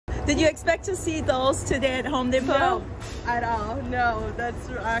Did you expect to see those today at Home Depot? No, at all. No, that's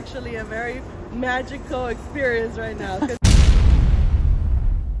actually a very magical experience right now.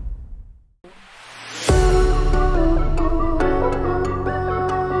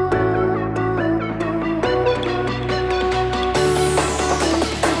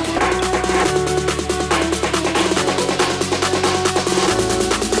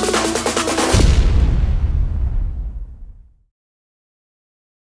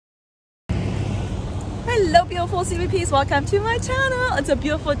 Hello beautiful CVPs, welcome to my channel. It's a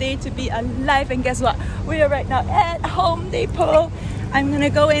beautiful day to be alive, and guess what? We are right now at Home Depot. I'm gonna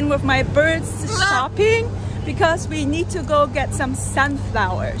go in with my birds shopping because we need to go get some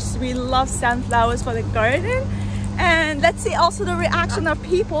sunflowers. We love sunflowers for the garden, and let's see also the reaction of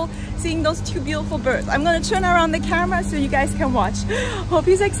people seeing those two beautiful birds. I'm gonna turn around the camera so you guys can watch. Hope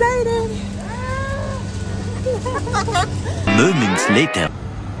he's excited. Moments later.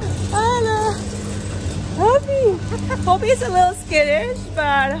 Hello. Hope he's a little skittish,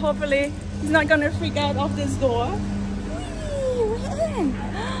 but hopefully he's not gonna freak out off this door. Whee, we're in.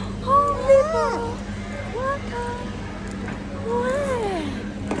 Home Depot. Welcome.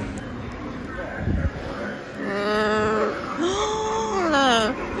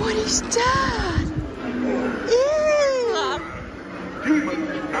 What is that?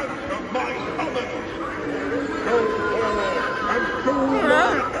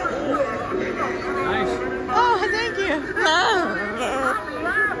 Oh, thank you.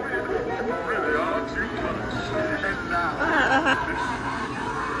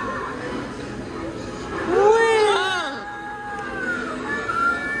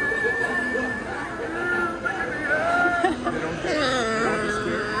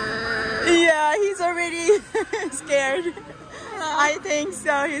 Yeah, he's already scared. I think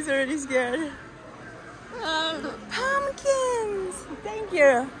so. He's already scared. Pumpkins. Thank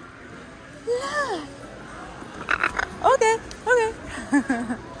you. Look. Okay, okay.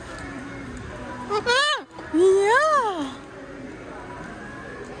 Yeah.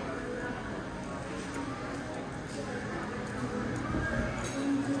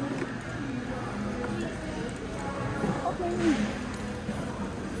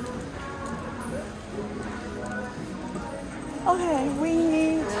 Okay, we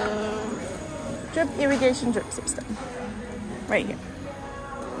need drip irrigation drip system right here.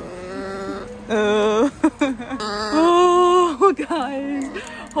 Oh guys,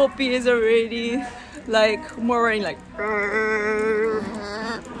 Hopi is already like worrying, like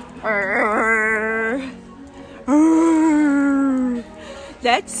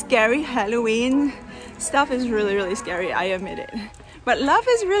that scary Halloween stuff is really scary, I admit it, but love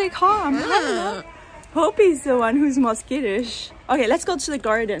is really calm. Hopi's the one who's more skittish. Okay, let's go to the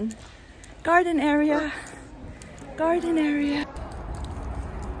garden area. Guys,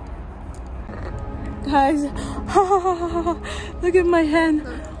 look at my hand.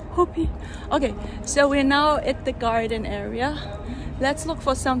 Hopi. Okay, so we're now at the garden area. Let's look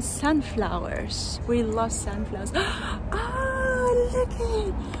for some sunflowers. We love sunflowers. Oh, look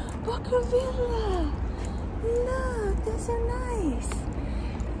at Bougainvillea. Look, that's so nice.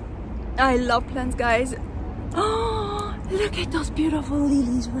 I love plants, guys. Oh, look at those beautiful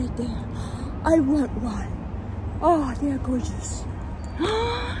lilies right there. I want one. Oh, they are gorgeous.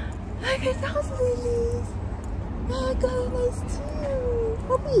 Look at those lilies. They're kind of nice too.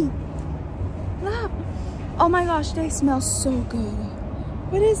 Hopi, look. Oh my gosh, they smell so good.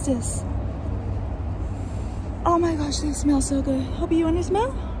 What is this? Oh my gosh, they smell so good. Hopi, you want to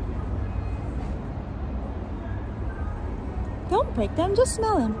smell? Don't break them, just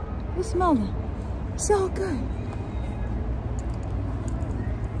smell them. Just smell them. So good.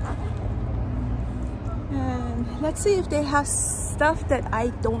 And let's see if they have stuff that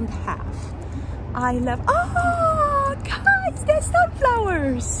I don't have. I love, oh guys, they're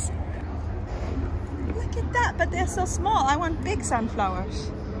sunflowers. Look at that, but they're so small. I want big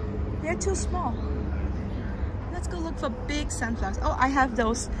sunflowers. They're too small. Let's go look for big sunflowers. Oh, I have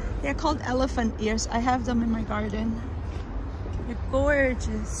those. They're called elephant ears. I have them in my garden. They're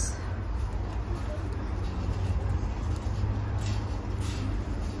gorgeous.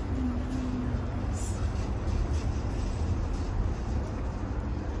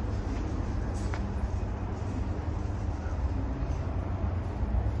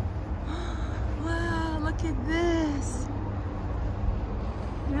 Look at this.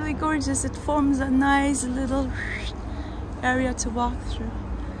 Really gorgeous. It forms a nice little area to walk through.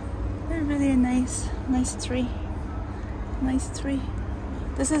 They're really a nice tree. Nice tree.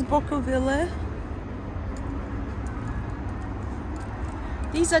 This is Bougainvillea.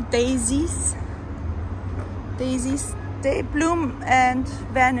 These are daisies. Daisies they bloom and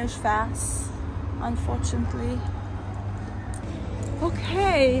vanish fast, unfortunately.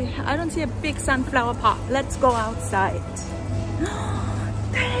 Okay, I don't see a big sunflower pot. Let's go outside.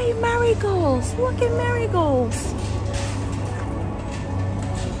 Hey, marigolds! Look at marigolds!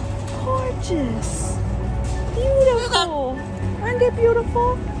 Gorgeous! Beautiful! Aren't they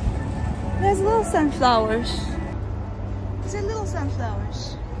beautiful? There's little sunflowers. These are little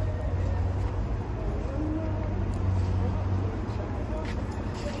sunflowers.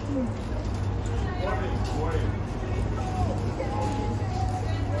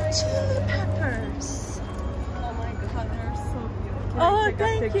 Chili peppers. Oh my god, they're so beautiful. Oh,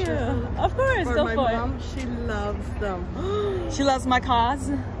 thank you. Of course, For go my for mom, she loves them. it. She loves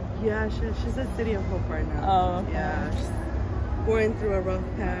macaws. Yeah, she's at City of Hope right now. Oh, okay. Yeah, she's going through a rough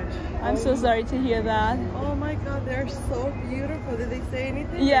patch. I'm so sorry to hear that. Oh my god, they're so beautiful. Did they say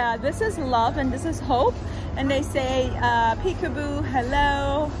anything? Yeah, this is love and this is hope. And they say, peekaboo,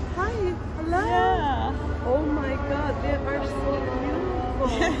 hello. Hi, hello. Yeah. Oh my god, they are so beautiful.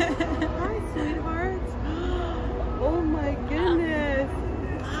 Hi, sweethearts. Oh my goodness.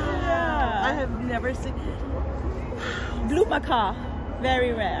 Yeah. I have never seen. Blue macaw,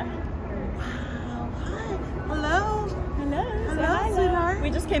 very rare. Wow. Hi. Hello. Hello. Hello, Hi, sweetheart. We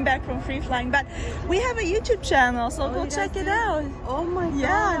just came back from free flying, but we have a YouTube channel, so Oh, go you check guys it do? out. Oh my god.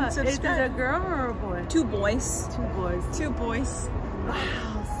 Yeah, and Is it subscribe. a girl or a boy? Two boys. Two boys. Two boys.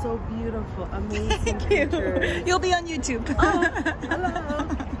 Wow, so beautiful. Amazing Thank you. pictures. You'll be on YouTube. Oh, hello.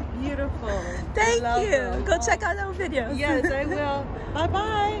 Beautiful. Thank I love you. them. Go check out our videos. Yes, I will. Bye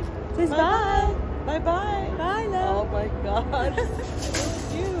bye. Please bye. Bye bye. Bye, Oh love. my god. So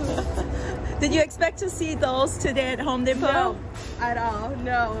cute. Did you expect to see those today at Home Depot? No, at all.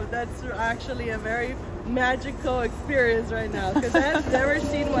 No, that's actually a very magical experience right now because I've never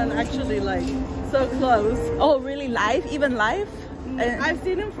seen one actually like so close. Oh, really? Live? Even live? I've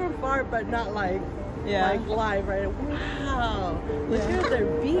seen them from far, but not like like live, right? Wow. Look at their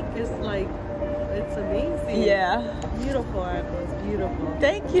beak is like, it's amazing. Yeah. Beautiful animals, beautiful.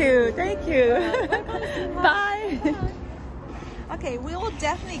 Thank you. Thank you. Bye. Bye. Okay, we will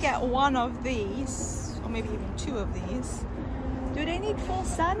definitely get one of these, or maybe even two of these. Do they need full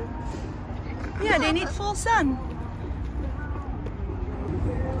sun? Yeah, they need full sun.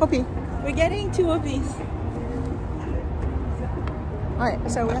 Hoppy, we're getting two of these. Alright,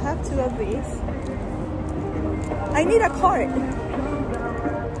 so we'll have two of these. I need a cart.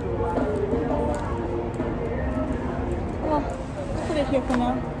 Well, let's put it here for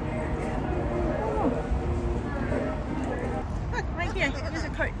now. Look, right here. Here's a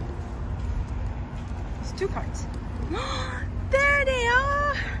cart. There's two carts. There they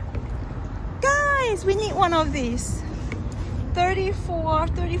are! Guys, we need one of these.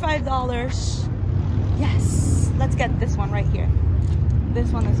 $35. Yes! Let's get this one right here. This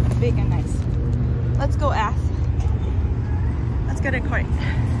one is big and nice. Let's go ask. Let's get a cart.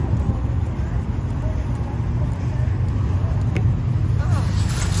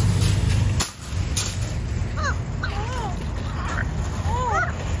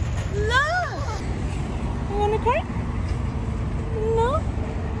 Cart? No?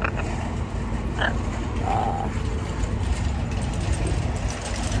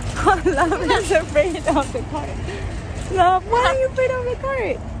 Love is afraid of the cart. Love, why are you afraid of the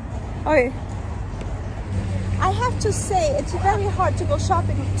cart? Okay. I have to say, it's very hard to go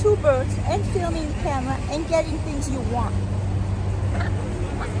shopping with two birds and filming the camera and getting things you want.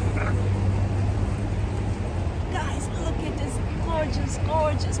 Guys, look at this gorgeous,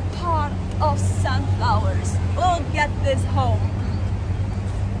 gorgeous pot of sunflowers. We'll get this home.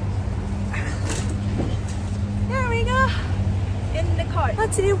 There we go. In the cart.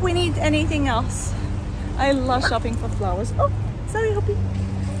 Let's see if we need anything else. I love shopping for flowers. Oh, sorry, Hoppy.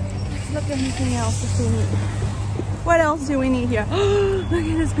 Let's look at anything else if we need. What else do we need here? Look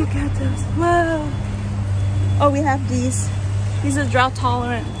at this big cactus. Wow. Oh, we have these. These are drought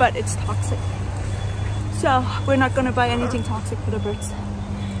tolerant, but it's toxic. So we're not gonna buy anything toxic for the birds.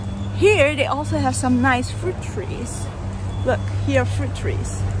 Here they also have some nice fruit trees. Look, here are fruit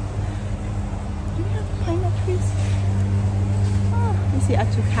trees. Do we have pineapple trees? Oh, you see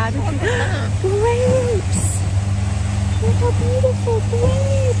avocado trees. Grapes! Look how beautiful,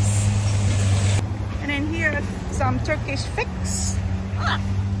 grapes! And then here are some Turkish figs.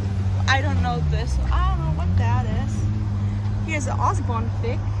 I don't know this. I don't know what that is. Here's the Osborne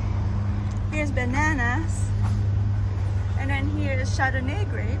fig. Here's bananas. And then here is Chardonnay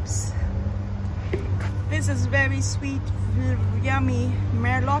grapes. This is very sweet, yummy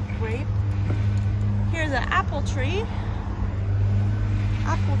Merlot grape. Here's an apple tree.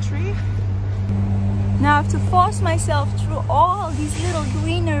 Apple tree. Now I have to force myself through all these little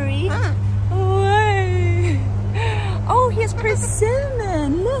greenery. Away. Oh, here's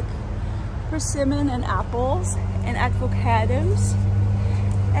persimmon. Look, persimmon and apples and avocados,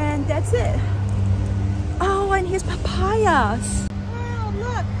 and that's it. Oh, and here's papayas. Wow,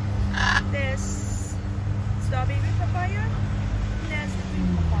 look. There's strawberry papaya. And there's the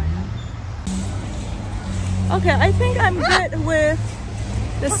green papaya. Okay, I think I'm good with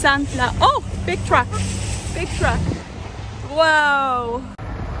the sunflower. Oh, big truck. Big truck. Wow.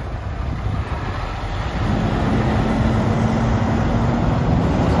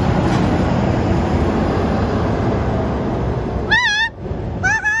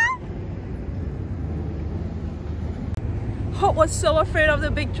 Hope was so afraid of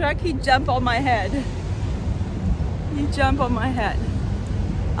the big truck, he jumped on my head. He jumped on my head.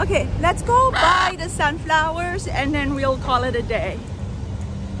 Okay, let's go buy the sunflowers and then we'll call it a day.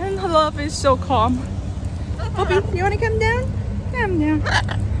 And love is so calm. Hoppy, you wanna come down? Come down.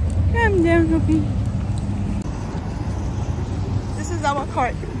 Come down, Hoppy. This is our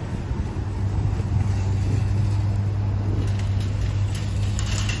cart.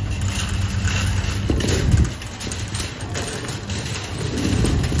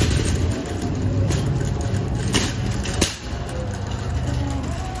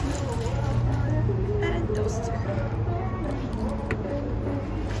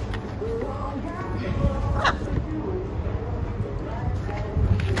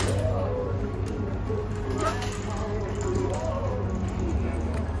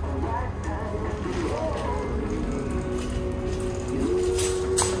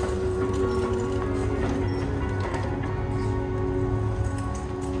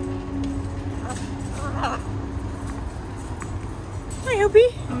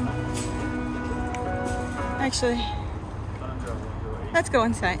 Actually, let's go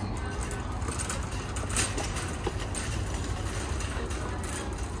inside.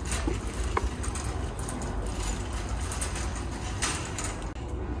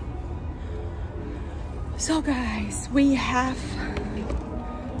 So guys, we have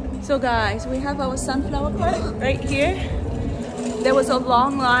our sunflower cart right here. There was a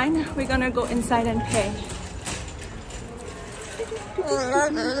long line. We're gonna go inside and pay.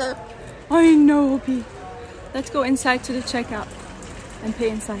 I know, Opie. Let's go inside to the checkout and pay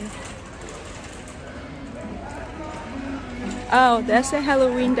inside. Oh, there's the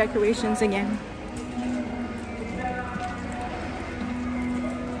Halloween decorations again.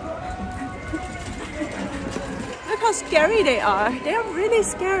 Look how scary they are. They are really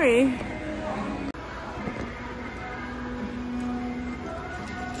scary.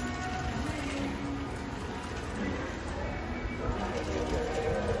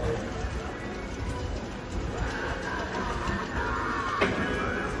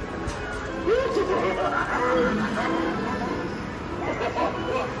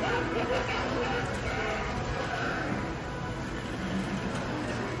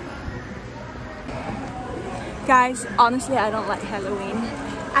 Guys, honestly, I don't like Halloween.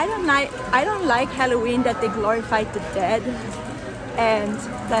 I don't like Halloween that they glorified the dead and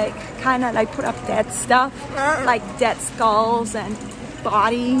like kind of like put up dead stuff, like dead skulls and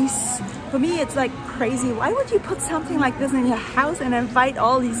bodies. For me, it's like crazy. Why would you put something like this in your house and invite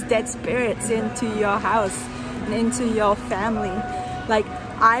all these dead spirits into your house and into your family? Like,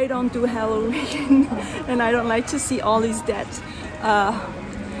 I don't do Halloween and I don't like to see all these dead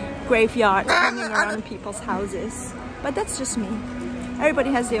graveyard hanging around people's houses, but that's just me. Everybody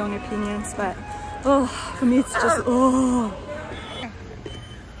has their own opinions, but oh, for me it's just oh.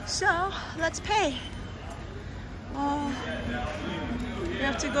 So let's pay. Oh, we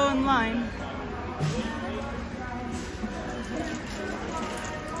have to go in line.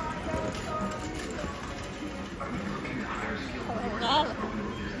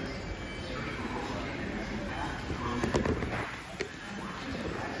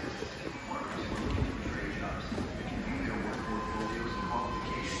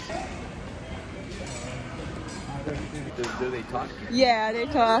 Do they talk? Yeah, they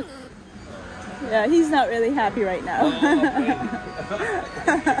talk. Yeah, he's not really happy right now.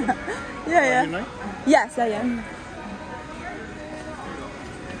 Yeah. Yes, I am.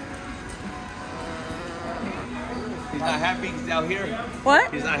 He's not happy because he's out here?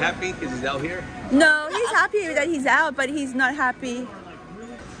 What? He's not happy because he's out here? No, he's happy that he's out, but he's not happy.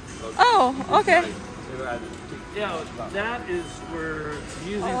 Oh, okay. Yeah, that is, we're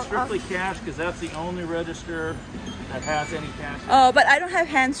using strictly cash because that's the only register that has any cash. Oh, but I don't have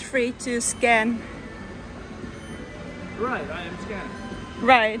hands-free to scan. Right, I am scanning.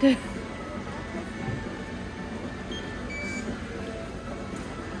 Right.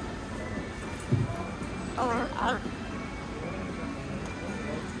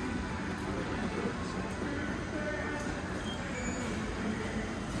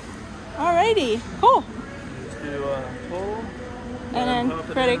 Alrighty, cool. Let's do total. And then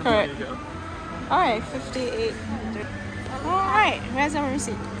credit card. Alright, 58. Alright, where's our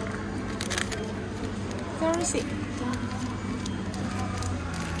receipt? The receipt.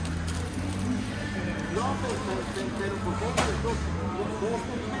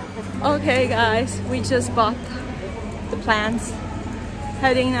 Okay guys, we just bought the plants.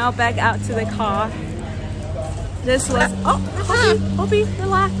 Heading now back out to the car. This was, Hobie,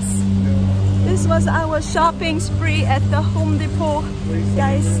 relax. This was our shopping spree at the Home Depot.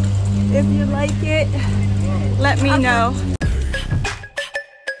 Guys, if you like it, let me know.